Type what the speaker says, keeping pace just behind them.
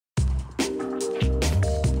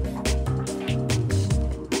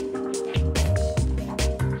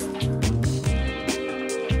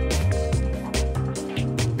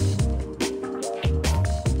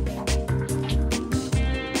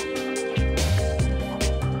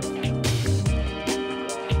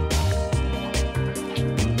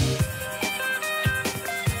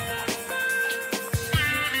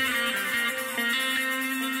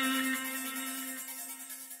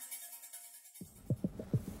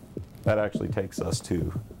That actually takes us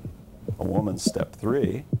to a woman's step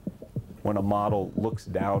 3. When a model looks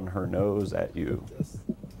down her nose at you,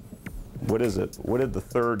 what is it? What did the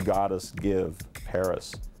third goddess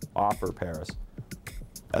offer Paris?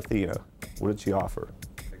 Athena. What did she offer?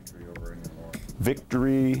 Victory over any more.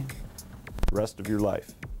 Victory the rest of your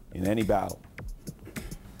life in any battle,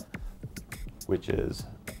 which is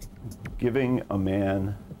giving a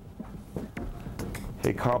man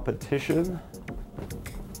a competition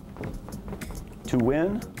to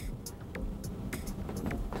win,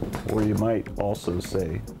 or you might also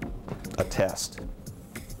say a test.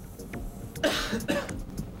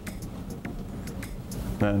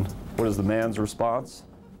 Then what is the man's response?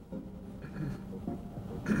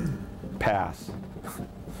 Pass.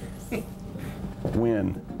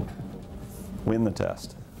 Win. Win the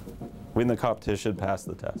test. Win the competition, pass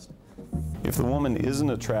the test. If the woman isn't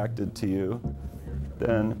attracted to you,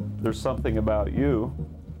 then there's something about you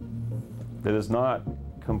that is not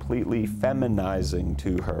completely feminizing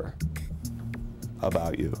to her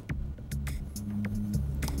about you.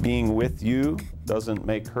 Being with you doesn't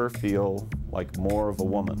make her feel like more of a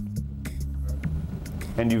woman.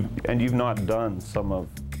 And you've not done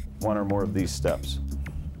one or more of these steps.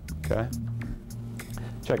 Okay?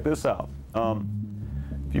 Check this out.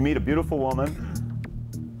 If you meet a beautiful woman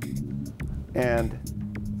and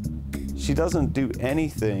she doesn't do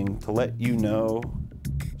anything to let you know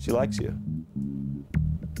she likes you.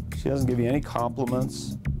 She doesn't give you any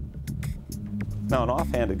compliments. Now, an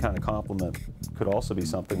offhanded kind of compliment could also be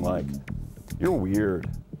something like, "You're weird,"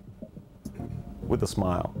 with a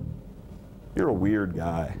smile. "You're a weird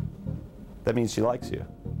guy." That means she likes you.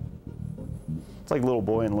 It's like little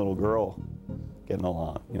boy and little girl getting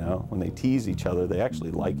along, you know? When they tease each other, they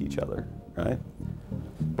actually like each other, right?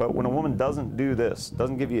 But when a woman doesn't do this,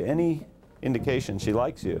 doesn't give you any indication she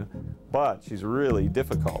likes you, but she's really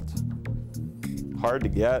difficult, hard to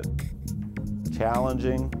get,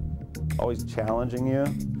 challenging, always challenging you,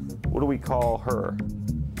 what do we call her?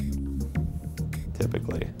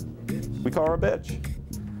 Typically, we call her a bitch.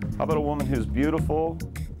 How about a woman who's beautiful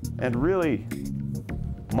and really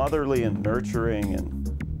motherly and nurturing and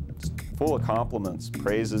full of compliments,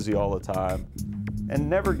 praises you all the time, and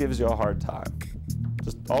never gives you a hard time?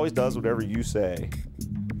 Just always does whatever you say.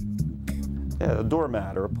 Yeah, a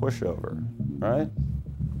doormat or a pushover, right?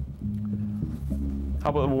 How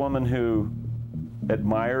about a woman who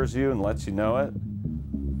admires you and lets you know it,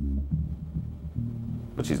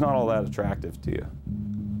 but she's not all that attractive to you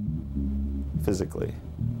physically?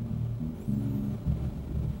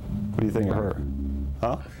 What do you think of her?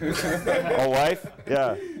 Huh? A wife?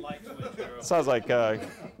 Yeah. Sounds like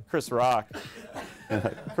Chris Rock.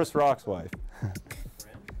 Chris Rock's wife.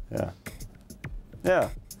 Yeah. Yeah.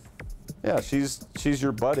 Yeah, she's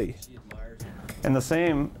your buddy. And the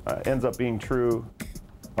same ends up being true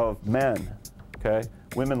of men, okay?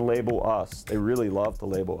 Women label us. They really love to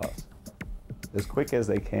label us as quick as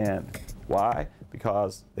they can. Why?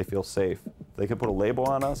 Because they feel safe. If they can put a label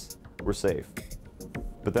on us, we're safe.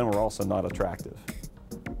 But then we're also not attractive,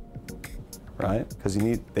 right? Because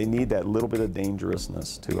they need that little bit of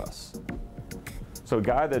dangerousness to us. So a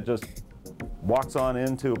guy that just walks on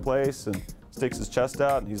into a place and sticks his chest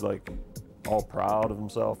out and he's like all proud of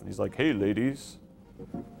himself and he's like, "Hey ladies,"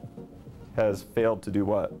 has failed to do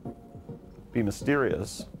what? Be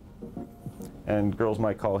mysterious. And girls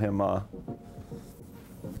might call him like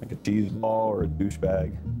a cheeseball or a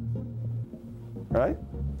douchebag, right?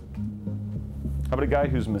 How about a guy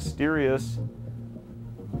who's mysterious,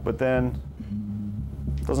 but then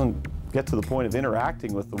doesn't get to the point of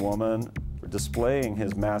interacting with the woman or displaying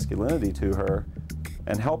his masculinity to her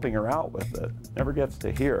and helping her out with it? Never gets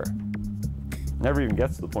to hear. Never even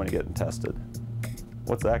gets to the point of getting tested.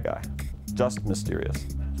 What's that guy? Just mysterious.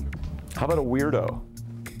 How about a weirdo?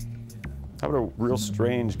 How about a real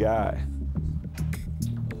strange guy?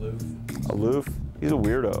 Aloof. Aloof? He's a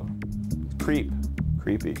weirdo.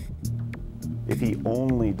 Creepy. If he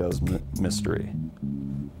only does mystery,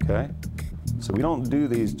 okay? So we don't do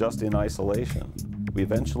these just in isolation. We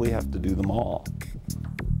eventually have to do them all.